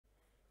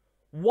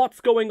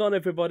What's going on,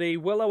 everybody?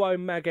 Willow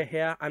Omega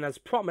here, and as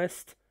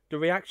promised, the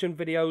reaction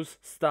videos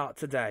start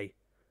today.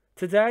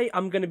 Today,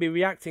 I'm going to be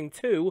reacting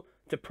to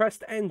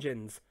Depressed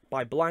Engines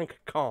by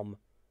Blank.com.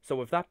 So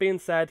with that being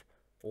said,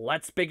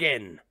 let's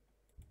begin.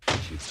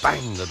 She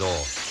banged the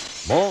door.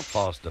 More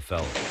plaster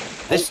fell.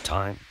 This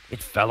time,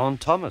 it fell on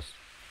Thomas.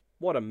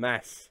 What a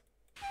mess.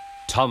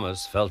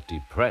 Thomas felt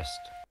depressed.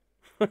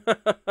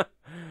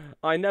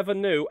 I never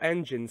knew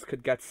engines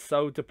could get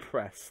so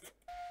depressed.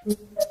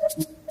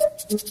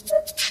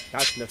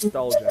 That's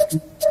nostalgia.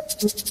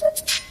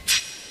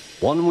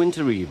 One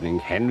winter evening,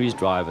 Henry's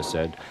driver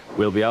said,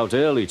 "We'll be out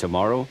early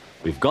tomorrow.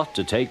 We've got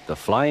to take the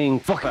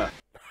flying fucker."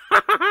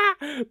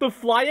 The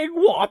flying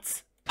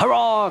what?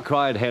 Hurrah!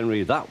 Cried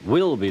Henry. That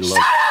will be lovely.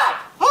 Shut up!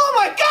 Oh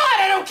my God,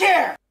 I don't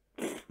care!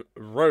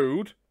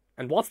 Rude.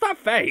 And what's that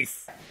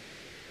face?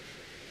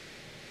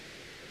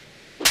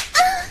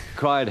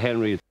 Cried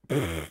Henry.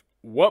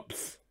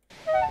 Whoops.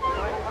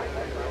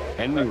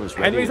 Henry was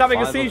ready. Henry's at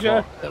having a 5 seizure.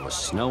 o'clock. There was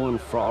snow and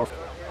frost.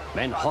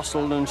 Men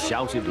hustled and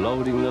shouted,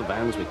 loading the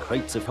vans with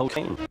crates of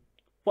cocaine.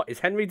 What, is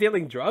Henry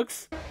dealing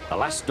drugs? The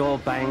last door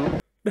banged.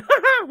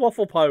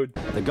 Waffle pone.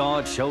 The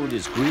guard showed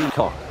his green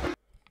cock.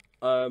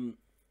 Ow.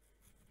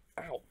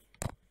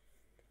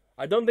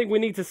 I don't think we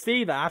need to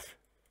see that.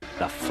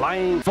 The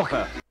flying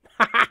fucker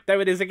There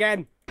it is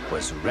again.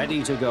 was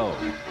ready to go.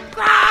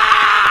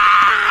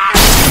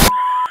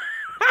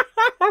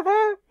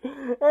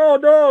 Oh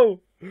no!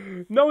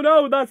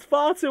 No, that's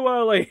far too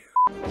early.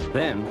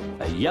 Then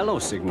a yellow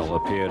signal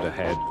appeared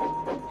ahead.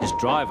 His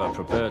driver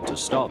prepared to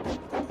stop.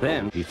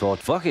 Then he thought,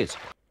 fuck it.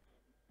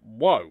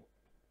 Whoa,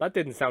 that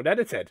didn't sound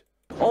edited.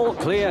 All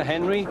clear,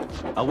 Henry.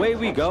 Away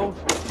we go.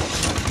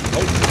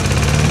 Oh.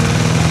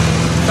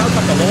 Sounds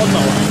like a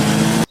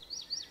lawnmower.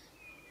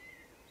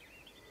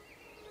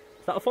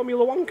 Is that a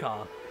Formula One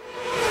car?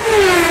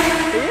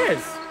 It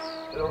is.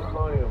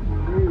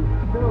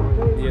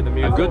 Yeah, the A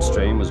music. goods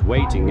train was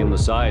waiting in the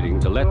siding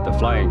to let the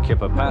flying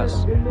kipper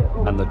pass.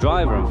 And the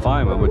driver and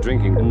fireman were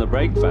drinking in the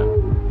brake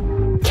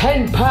van,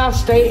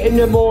 8:10 in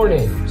the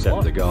morning,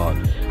 said the guard.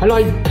 and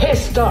I'm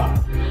pissed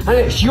off, and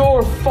it's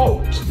your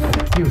fault,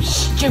 you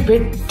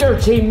stupid,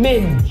 dirty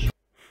minge.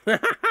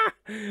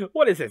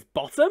 What is this,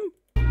 bottom?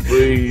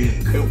 Please,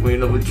 give me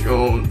another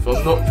chance.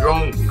 I'm not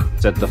drunk.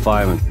 Said the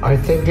fireman. I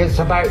think it's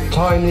about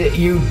time that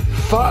you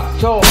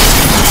fucked off.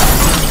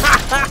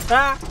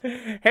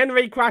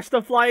 Henry crashed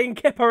the flying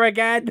kipper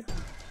again.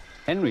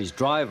 Henry's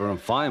driver and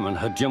fireman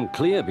had jumped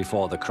clear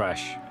before the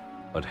crash.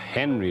 But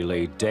Henry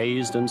lay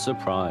dazed and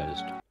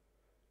surprised.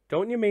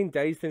 Don't you mean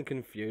dazed and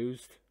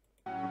confused?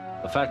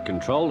 The fat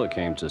controller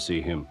came to see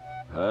him.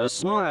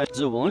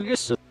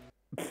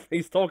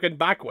 He's talking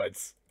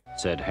backwards.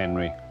 Said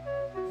Henry.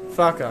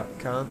 Fucker,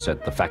 cunt.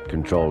 Said the fat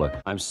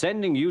controller. I'm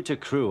sending you to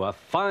Crewe, a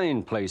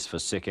fine place for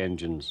sick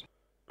engines.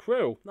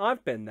 Crew,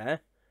 I've been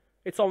there.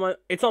 It's on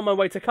my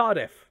way to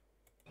Cardiff.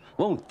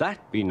 Won't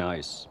that be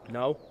nice?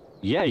 No.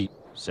 Yay,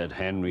 said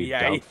Henry Yay.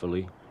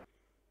 doubtfully.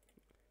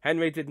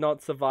 Henry did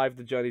not survive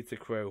the journey to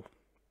Crewe.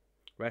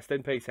 Rest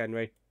in peace,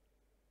 Henry.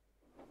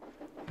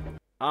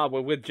 Ah,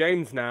 we're with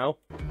James now.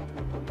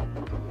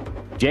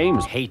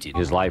 James hated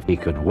his life. He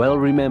could well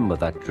remember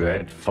that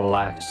dreadful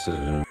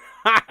accident.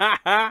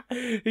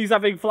 He's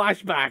having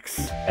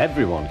flashbacks.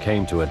 Everyone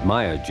came to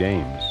admire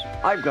James.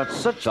 I've got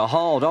such a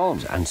hard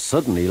on, and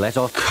suddenly let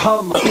off.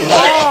 Come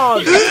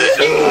on!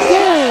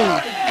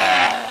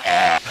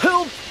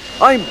 Help!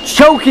 I'm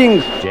choking!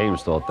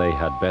 James thought they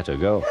had better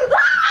go.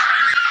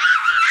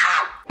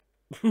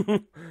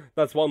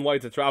 That's one way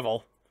to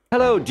travel.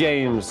 Hello,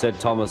 James, said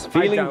Thomas. Hi,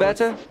 Feeling Thomas.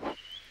 better?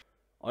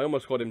 I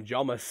almost called him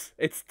Jomus.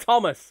 It's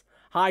Thomas.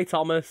 Hi,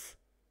 Thomas.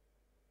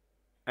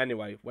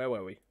 Anyway, where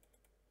were we?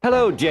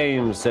 Hello,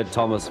 James, said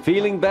Thomas.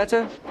 Feeling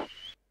better?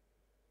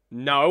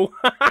 No.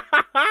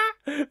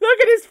 Look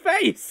at his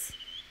face.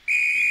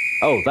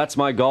 Oh, that's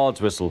my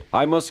guard's whistle.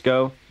 I must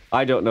go.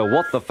 I don't know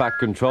what the fat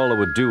controller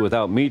would do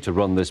without me to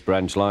run this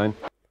branch line.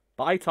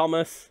 Bye,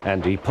 Thomas.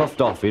 And he puffed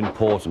off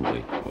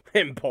importantly.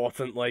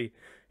 Importantly.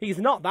 He's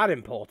not that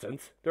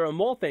important. There are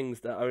more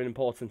things that are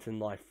important in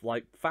life,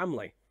 like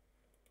family.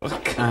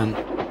 Cunt.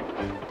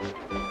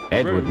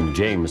 Edward and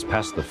James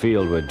passed the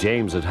field where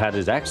James had had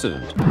his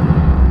accident.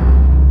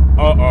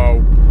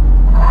 Uh-oh.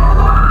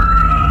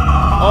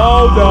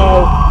 Oh,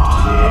 no.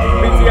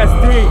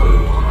 PTSD.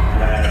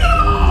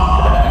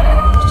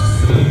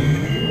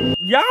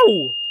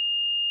 Yow!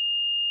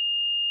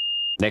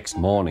 Next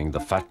morning, the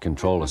fat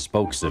controller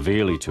spoke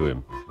severely to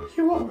him.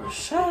 You are a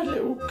sad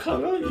little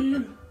cunt, aren't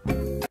you?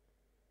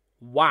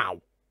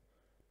 Wow.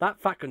 That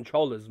fat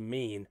controller's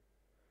mean.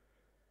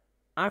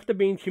 After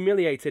being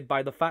humiliated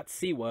by the fat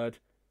C word,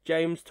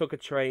 James took a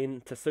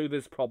train to soothe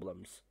his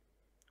problems.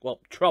 Well,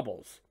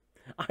 troubles.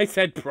 I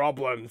said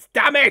problems.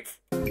 Damn it!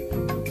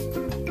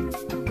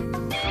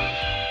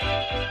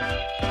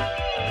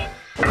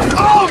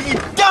 Oh, you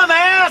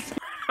dumbass!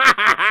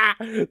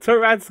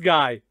 Tourette's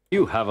guy.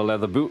 You have a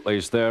leather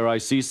bootlace there, I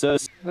see, sir.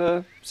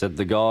 Said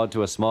the guard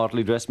to a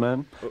smartly dressed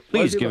man.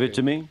 Please give it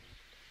to me.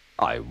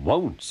 I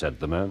won't, said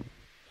the man.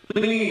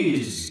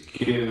 Please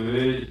give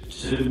it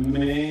to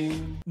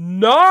me.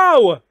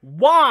 No!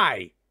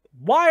 Why?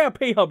 Why a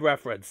P-Hub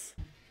reference?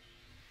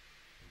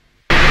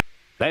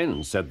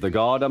 Then, said the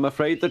guard, I'm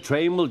afraid the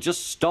train will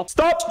just stop.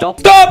 Stop! Stop!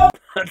 Stop!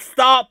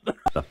 Stop!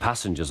 The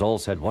passengers all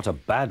said what a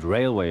bad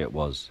railway it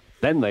was.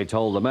 Then they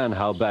told the man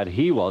how bad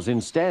he was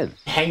instead.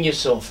 Hang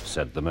yourself.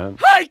 Said the man.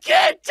 I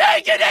can't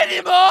take it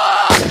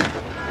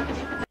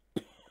anymore!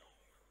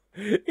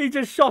 He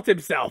just shot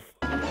himself.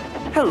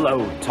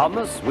 Hello,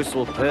 Thomas,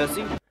 whistled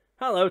Percy.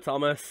 Hello,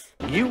 Thomas.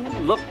 You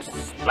look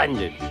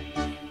splendid.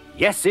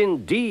 Yes,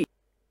 indeed.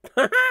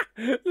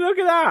 Look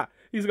at that!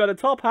 He's got a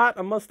top hat,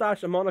 a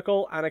mustache, a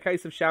monocle, and a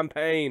case of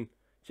champagne.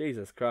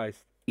 Jesus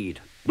Christ.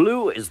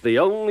 Blue is the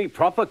only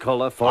proper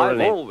colour for I've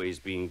always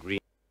been green.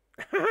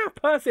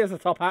 Percy has a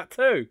top hat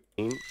too.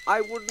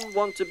 I wouldn't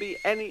want to be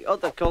any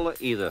other colour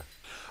either.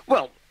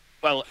 Well,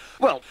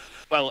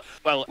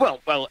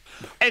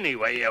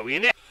 anyway,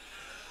 Owen.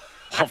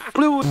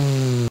 Blue.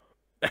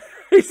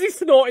 Is he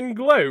snorting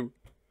glue?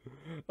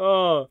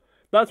 Oh,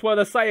 that's where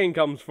the saying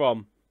comes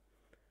from.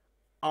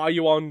 Are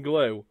you on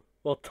glue?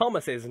 Well,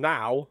 Thomas is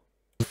now.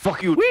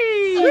 Fuck you.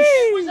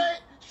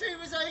 She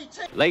was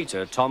 18.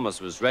 Later,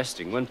 Thomas was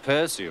resting when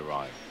Percy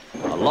arrived.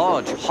 A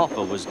large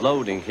hopper was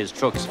loading his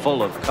trucks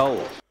full of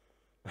coal.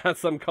 That's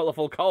some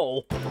colourful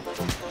coal.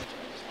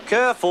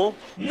 Careful!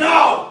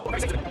 No!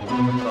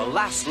 The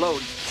last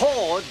load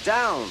poured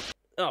down.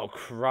 Oh,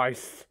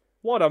 Christ.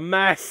 What a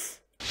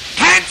mess.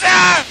 Hands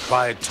up!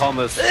 Cried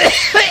Thomas.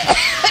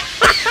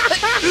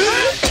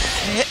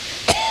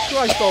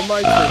 Christ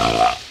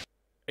almighty.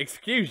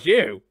 Excuse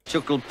you.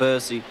 Chuckled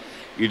Percy.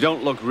 You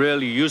don't look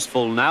really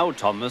useful now,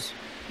 Thomas.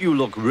 You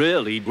look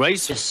really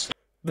racist.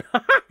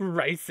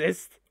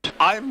 Racist.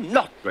 I'm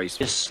not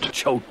racist,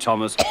 choked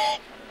Thomas.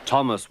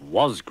 Thomas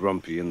was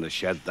grumpy in the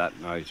shed that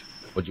night.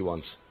 What do you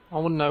want? I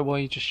want to know why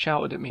you just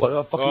shouted at me. What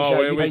fucking Oh, shout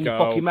here you we in your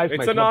go. fucking mouth, It's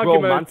mate. an I'm a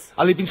grown man. argument.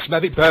 I live in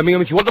Smethwick,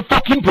 Birmingham. If you want the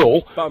fucking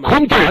brawl, Bummer.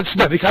 come down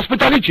Smethwick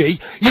Hospitality,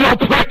 you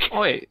little prick!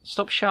 Oi,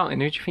 stop shouting.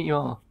 Who do you think you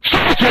are?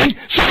 Shut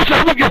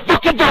up your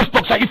fucking voice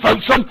box out your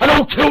phone, son, and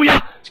I'll kill you!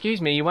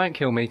 Excuse me, you won't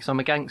kill me because I'm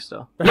a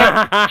gangster. Shut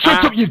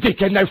up, you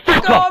dickhead, now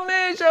fuck off!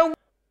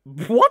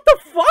 What the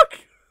fuck?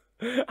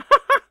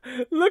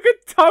 Look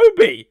at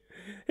Toby.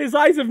 His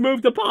eyes have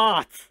moved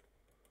apart.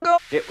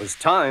 It was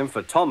time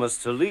for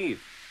Thomas to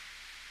leave.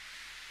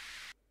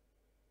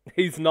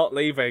 He's not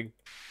leaving.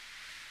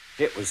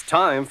 It was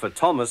time for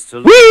Thomas to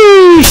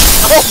leave.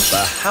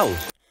 The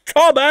house.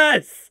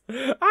 Thomas!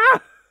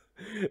 Ah!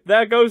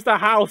 There goes the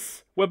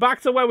house. We're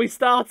back to where we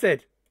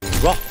started.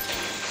 Rock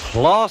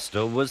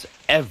plaster was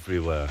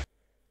everywhere.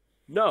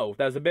 No,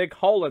 there's a big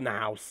hole in the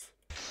house.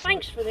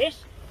 Thanks for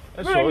this.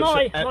 Ruined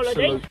my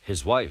holiday.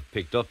 His wife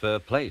picked up her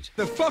plate.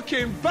 The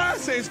fucking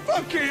bus is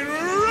fucking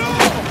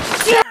raw!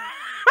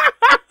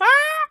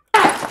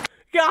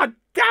 God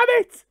damn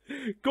it!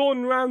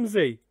 Gordon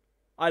Ramsay.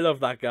 I love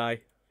that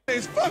guy.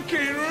 It's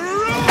fucking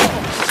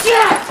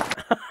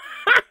raw!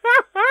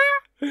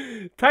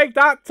 Take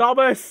that,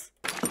 Thomas!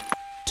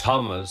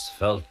 Thomas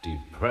felt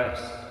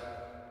depressed.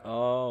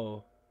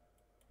 Oh.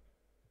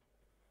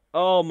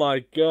 Oh my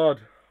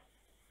god.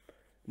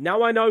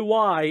 Now I know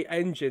why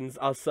engines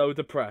are so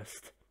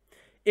depressed.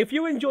 If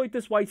you enjoyed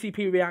this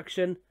YTP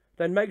reaction,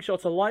 then make sure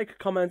to like,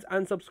 comment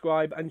and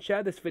subscribe and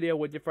share this video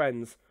with your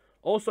friends.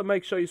 Also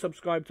make sure you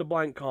subscribe to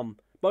Blankcom,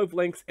 both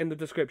links in the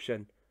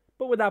description.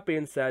 But with that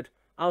being said,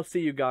 I'll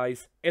see you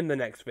guys in the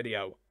next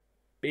video.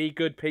 Be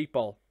good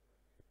people.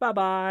 Bye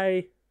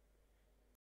bye.